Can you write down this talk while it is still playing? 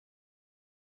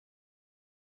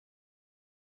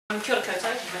Kia ora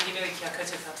koutou, mihi nui kia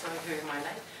koutou katoa hui mai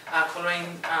nei. Ko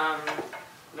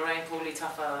Lorraine Pauli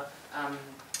Tawha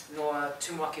noa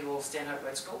Tumuaki o Stanhope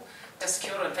Road School. Just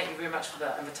kia ora and thank you very much for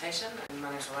the invitation. My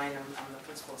name is Lorraine, I'm the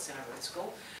principal of Stanhope Road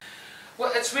School.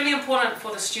 Well, it's really important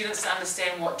for the students to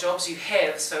understand what jobs you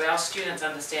have, so our students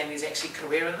understand there's actually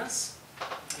career in this,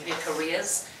 their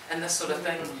careers and this sort of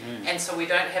thing. And so we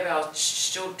don't have our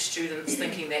students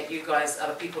thinking that you guys are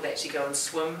the people that actually go and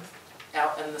swim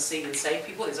out in the sea and save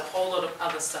people. There's a whole lot of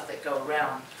other stuff that go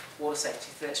around water safety,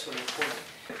 so that's really important.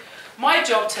 My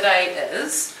job today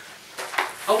is,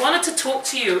 I wanted to talk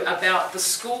to you about the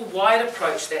school-wide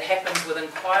approach that happens with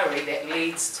inquiry that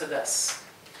leads to this.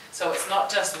 So it's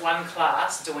not just one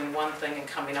class doing one thing and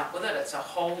coming up with it, it's a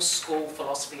whole school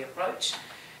philosophy approach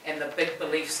and the big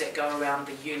beliefs that go around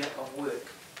the unit of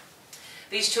work.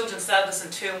 These children started this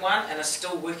in term 1 and are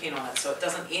still working on it, so it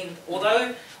doesn't end.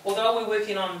 Although we're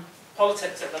working on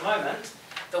politics at the moment,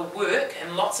 the work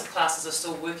and lots of classes are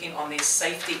still working on their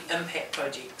safety impact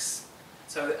projects.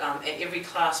 So and every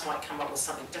class might come up with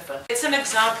something different. It's an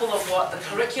example of what the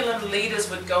curriculum leaders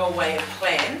would go away and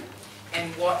plan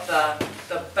and what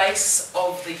the base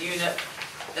of the unit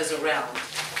is around.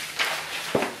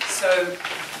 So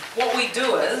what we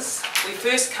do is, we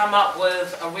first come up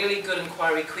with a really good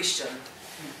inquiry question.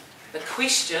 The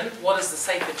question, what is the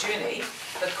safer journey?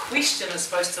 The question is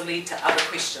supposed to lead to other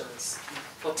questions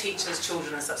for teachers,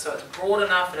 children and stuff. So it's broad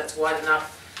enough and it's wide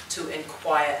enough to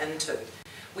inquire into.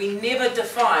 We never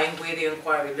define where the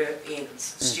inquiry ends.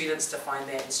 Students define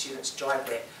that and students drive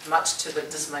that, much to the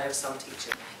dismay of some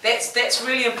teachers. That's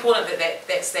really important,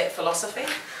 that's that philosophy.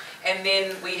 And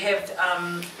then we have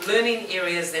learning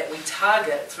areas that we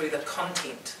target through the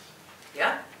content.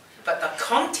 Yeah? But the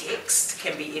context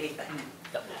can be anything.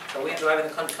 So we're driving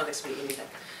the context can be anything.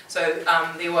 So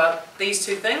there were these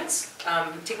two things,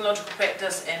 technological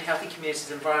practice and healthy communities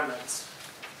environments.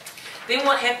 Then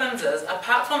what happens is,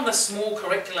 apart from the small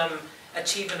curriculum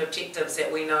achievement objectives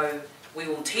that we know we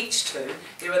will teach to,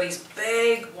 there are these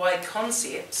big, wide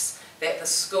concepts that the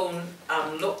school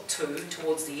look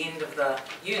towards the end of the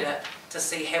unit to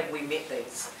see have we met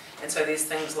these. And so there's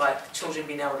things like children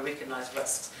being able to recognise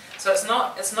risks. So it's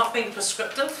not being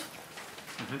prescriptive.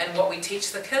 And what we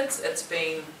teach the kids, it's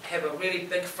been have a really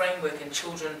big framework and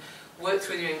children work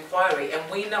through their inquiry.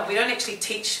 And we don't actually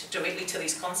teach directly to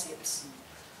these concepts.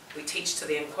 We teach to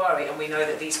the inquiry, and we know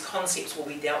that these concepts will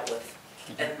be dealt with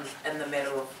in the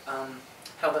matter of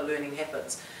how the learning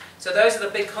happens. So those are the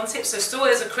big concepts. So still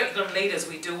as a curriculum leaders,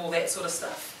 we do all that sort of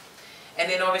stuff. And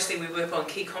then obviously we work on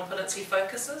key competency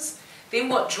focuses. Then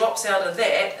what drops out of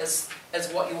that is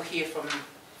what you'll hear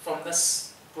from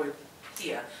this group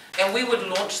here. And we would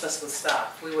launch this with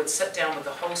staff. We would sit down with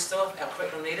the whole staff, our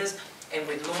curriculum leaders, and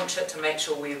we'd launch it to make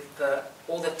sure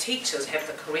all the teachers have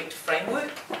the correct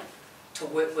framework to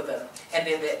work within. And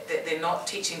then that they're not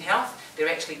teaching health, they're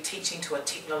actually teaching to a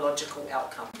technological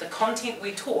outcome. The content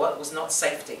we taught was not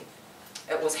safety.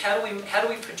 It was how do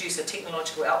we produce a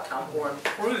technological outcome or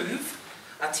improve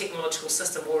a technological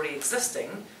system already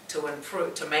existing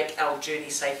to make our journey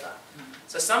safer.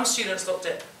 So some students looked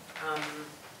at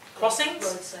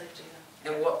crossings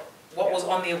and what was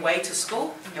on their way to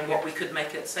school and what we could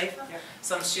make it safer.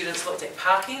 Some students looked at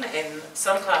parking, and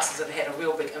some classes have had a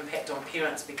real big impact on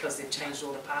parents because they've changed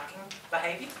all the parking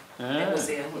behaviour. That was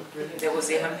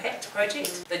their impact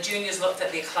project. The juniors looked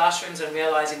at their classrooms and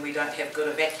realising we don't have good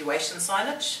evacuation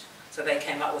signage, so they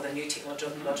came up with a new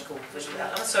technological visual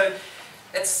outline. So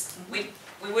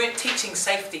we weren't teaching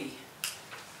safety,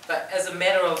 but as a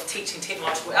matter of teaching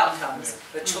technological outcomes,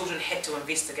 the children had to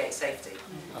investigate safety.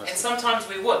 And sometimes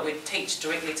we'd teach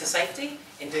directly to safety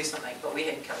and do something, but we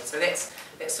hadn't covered. So that's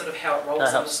sort of how it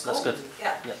rolls in the school. That's good.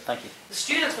 Yeah, thank you. The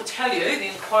students will tell you the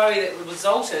inquiry that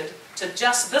resulted to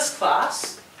just this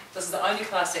class. This is the only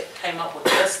class that came up with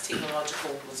this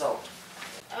technological result.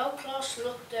 Our class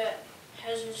looked at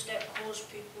hazards that cause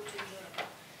people to drown.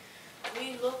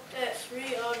 We looked at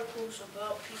 3 articles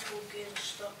about people getting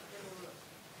stuck in a rut.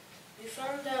 We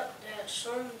found out that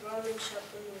some drownings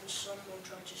happen when someone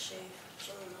tried to save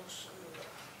someone else in the rut.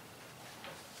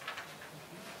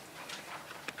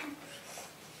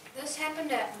 This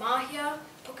happened at Mahia,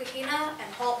 Pukahina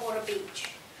and Hotwater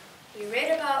Beach. We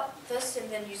read about this in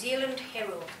the New Zealand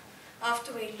Herald.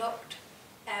 After we looked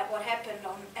at what happened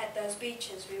at those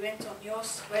beaches, we went on your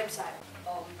website.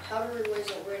 How to raise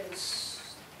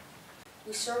awareness.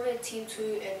 We surveyed Team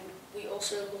 2 and we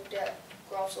also looked at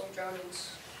graphs on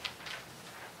drownings.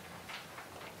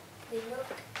 We look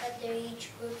at the age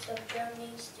groups of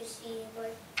drownings to see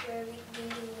what we're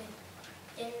dealing with.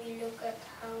 Then we look at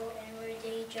how and where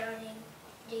they drowning.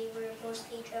 They were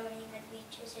mostly see drowning at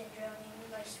beaches and drowning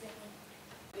by swimming.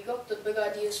 We got the big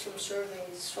ideas from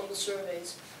the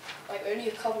surveys. Like only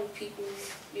a couple of people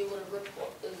knew what a rip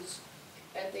is,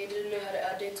 and they didn't know how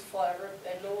to identify a rip,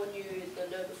 and no one knew the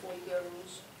know before you go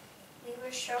rules. We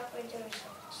were shocked with the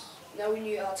results. Now we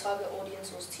knew our target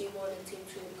audience was Team 1 and Team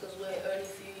 2 because we're only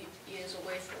a few years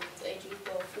away from the age of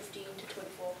 15 to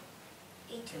 24.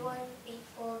 81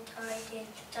 people died in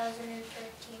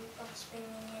 2013 from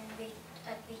swimming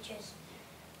at beaches,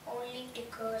 only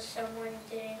because someone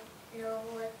didn't know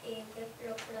what a rip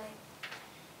looked like,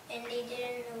 and they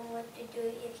didn't know what to do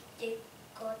if they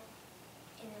got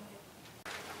in a rip.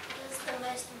 What is the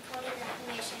most important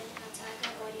information our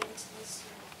target audience needs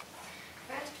to know?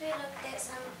 First, we looked at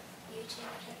some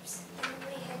YouTube clips, then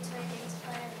we had to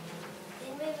identify them.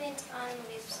 Then we went on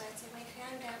websites and we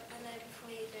found out the know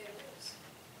before you go rules.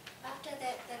 After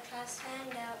that, the class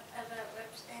found out about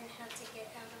rips and how to get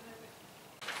out of a rip.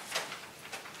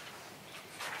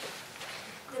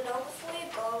 The know before you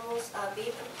go rules are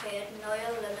be prepared, know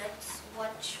your limits,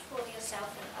 watch for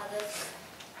yourself and others,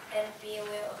 and be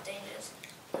aware of dangers.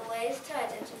 The ways to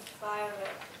identify a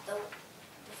rip.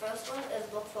 The first one is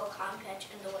look for a calm patch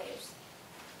in the waves,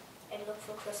 and look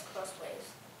for crisscross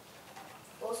waves.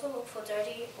 Also look for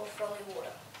dirty or falling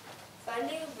water.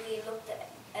 Finally, we looked at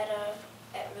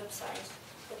rip signs,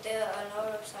 but there are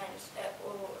no rip signs at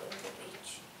all in the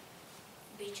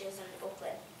beaches in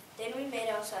Auckland. Then we made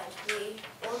our signs. We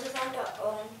all designed our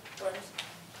own ones,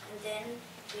 and then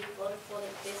we voted for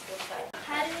the best website.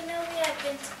 How do we know we have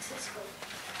been successful?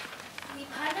 We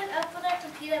partnered up with our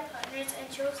computer partners and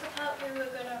chose the part we were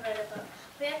going to write about.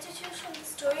 We had to choose from the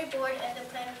storyboard and the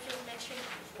plan, which was lecture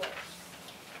before.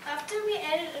 After we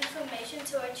added information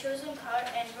to our chosen part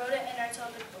and wrote it in our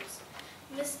topic books,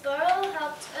 Ms. Burrell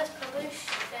helped us publish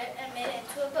it and made it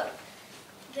into a book.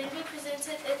 Then we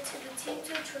presented it to the Team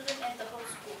 2 children and the whole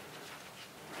school.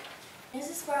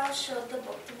 Mrs. Burrell showed the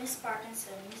book to Miss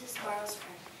Parkinson, Mrs. Burrell's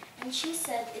friend, and she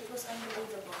said it was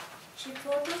unbelievable. She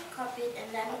photocopied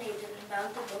and laminated and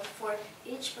bound the book for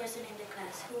each person in the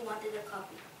class who wanted a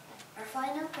copy. Our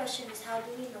final question is, how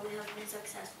do we know we have been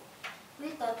successful? We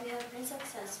thought we have been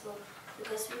successful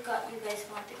because we got you guys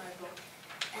wanting our book,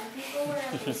 and people were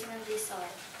amazed when they saw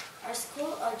it. Our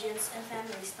school audience and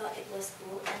families thought it was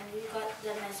cool, and we got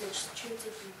the message through to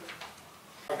people.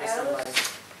 The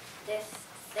arrows,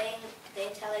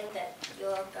 they're telling that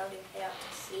you're going to head out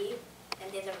to sea, and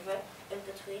there's a rip in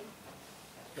between.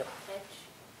 Yep.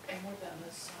 And what about on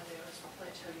this side arrows? What do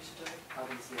they tell you to do? How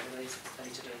these the other ways tell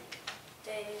you to do?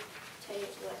 They tell you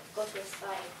to go to the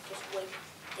side, just wait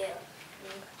there,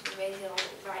 and raise your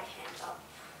right hand up.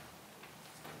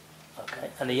 Okay.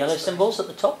 And the yellow symbols at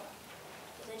the top?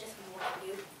 They just warn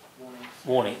you. Warning.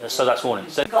 Warning. So that's warning.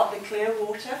 So You've got the clear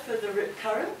water for the rip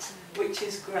current, which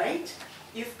is great.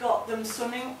 You've got them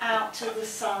swimming out to the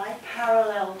side,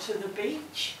 parallel to the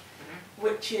beach,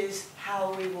 which is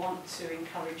how we want to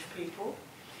encourage people.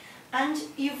 And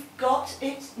you've got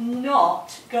it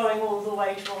not going all the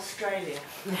way to Australia.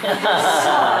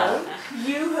 So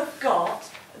you have got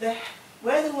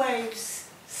where the waves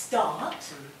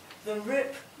start, the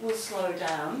rip will slow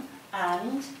down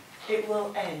and it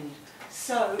will end.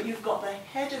 So you've got the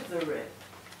head of the rip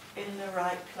in the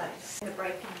right place. The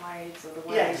breaking waves or the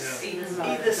waves Yes,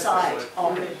 either side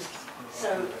of it.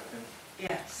 So,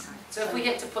 yes. So if we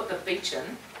had to put the beach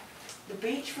in, The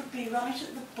beach would be right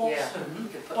at the Yeah, bottom, we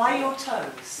could put by that. your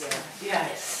toes. Yeah.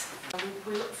 Yes.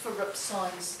 We looked for rip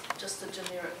signs, just a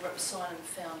generic rip sign, and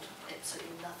found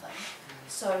absolutely nothing.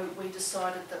 So we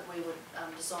decided that we would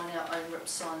design our own rip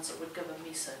signs that would give a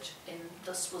message, and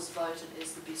this was voted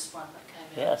as the best one that came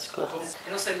out. yeah, that's good.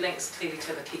 it also links clearly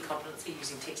to the key competency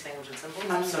using text, language and symbols.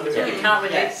 So Absolutely. if you can't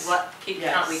read, Yes.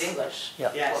 can't read English,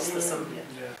 Yeah. Yes. what's the symbol?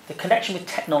 The connection with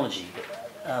technology.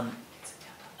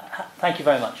 Thank you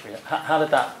very much, Rita. How did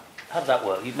that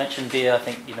work? You mentioned via, I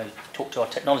think, talk to our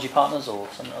technology partners or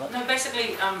something like that. No,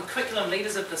 basically, curriculum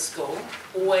leaders of the school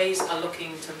always are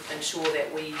looking to ensure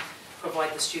that we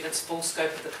provide the students full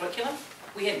scope of the curriculum.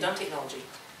 We hadn't done technology.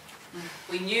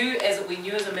 We knew as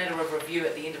a matter of review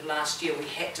at the end of last year we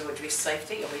had to address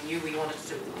safety, and we knew we wanted to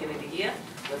do it at the beginning of the year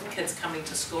with kids coming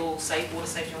to school, water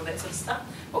safety and all that sort of stuff,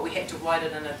 but we had to write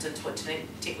it into a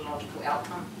technological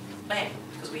outcome plan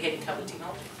because we hadn't covered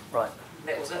technology. Right.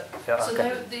 That was it. Yeah, So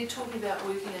okay. they're talking about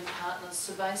working in partners,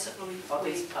 so basically Of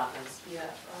these partners.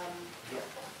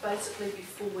 basically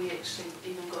before we actually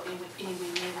even got anywhere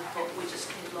near the book, we just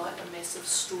had like a massive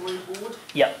storyboard,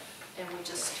 Yep. and we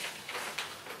just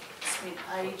spent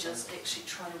ages actually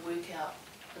trying to work out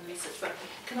the message. But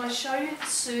can I show you the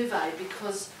survey,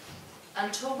 because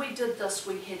Until we did this,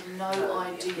 we had no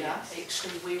idea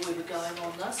actually where we were going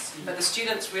on this. But the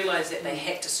students realised that they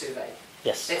had to survey.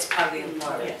 Yes. That's part of the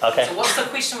inquiry. Okay. So what's the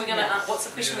question we're going to what's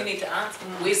the question we need to answer?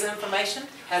 Where's the information?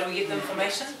 How do we get the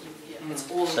information? It's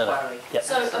all inquiry. Yep.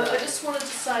 So I just wanted to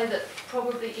say that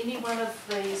probably any one of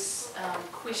these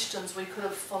questions, we could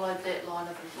have followed that line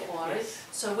of inquiry. Yes.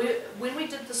 So when we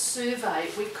did the survey,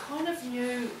 we kind of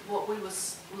knew what we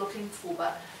was looking for,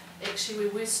 but actually we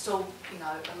were still, you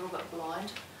know, a little bit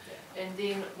blind. And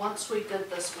then once we did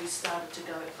this, we started to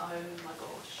go, oh my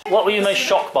gosh. What were you most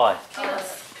shocked by?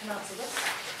 Kenneth can answer this.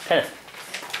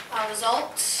 Kenneth? Our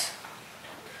results,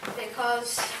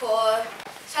 because for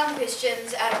some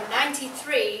questions out of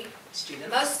 93, Students.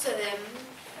 most of them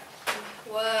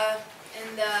were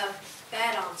in the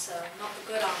bad answer, not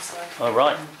the good answer. Oh,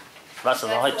 right. That's a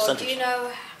high Therefore, do percentage. you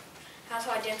know how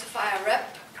to identify a rip?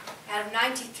 Out of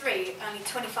 93, only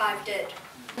 25 did.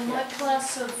 In my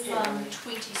class of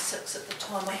 26 at the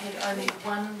time, I had only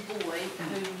one boy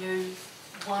who knew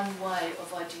one way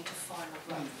of identifying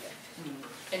a rip,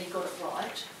 and he got it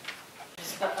right,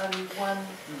 but only one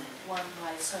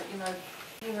way. So, you know,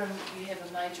 here you have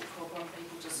a major problem,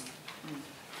 people just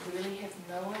really have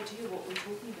no idea what we're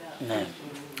talking about. No.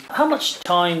 How much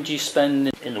time do you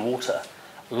spend in the water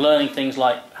learning things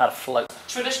like how to float?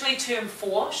 Traditionally, term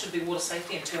 4 should be water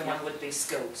safety, and term 1 would be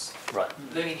skills. Right.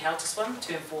 Learning how to swim.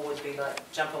 Term 4 would be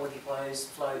like jumping with your clothes,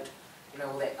 float, you know,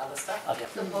 all that other stuff. Okay.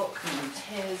 The book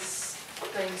has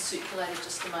been circulated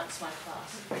just amongst my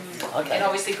class. Okay. And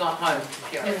obviously gone home to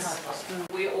parents. Yes.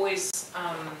 We're always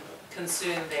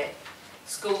concerned that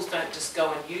schools don't just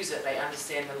go and use it, they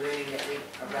understand the learning that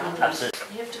we're around them. Absolutely.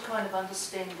 You have to kind of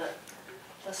understand that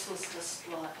this was just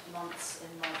like months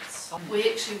and months. We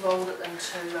actually rolled it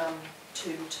into term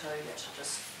 2 to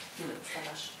just get it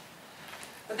finished.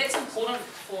 But that's important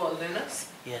for learners.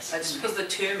 Yes. Just because the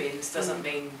term ends doesn't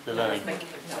mean The learning.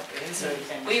 So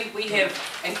we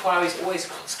have inquiries always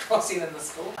crossing in the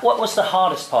school. What was the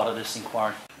hardest part of this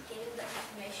inquiry? Getting the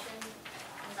information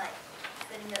and like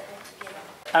putting it all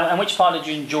together. And which part did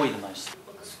you enjoy the most? The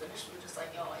book was finished, we were just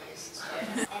like, oh yes.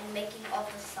 And making all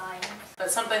the signs.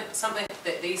 But something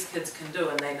that these kids can do,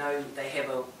 and they know they have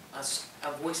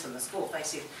a voice in the school. If they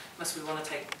said, "Miss, we want to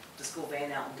take the school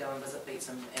van out and go and visit beats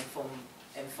and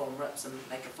film rips and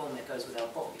make a film that goes with our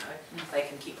book," you know, they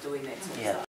can keep doing that sort of stuff.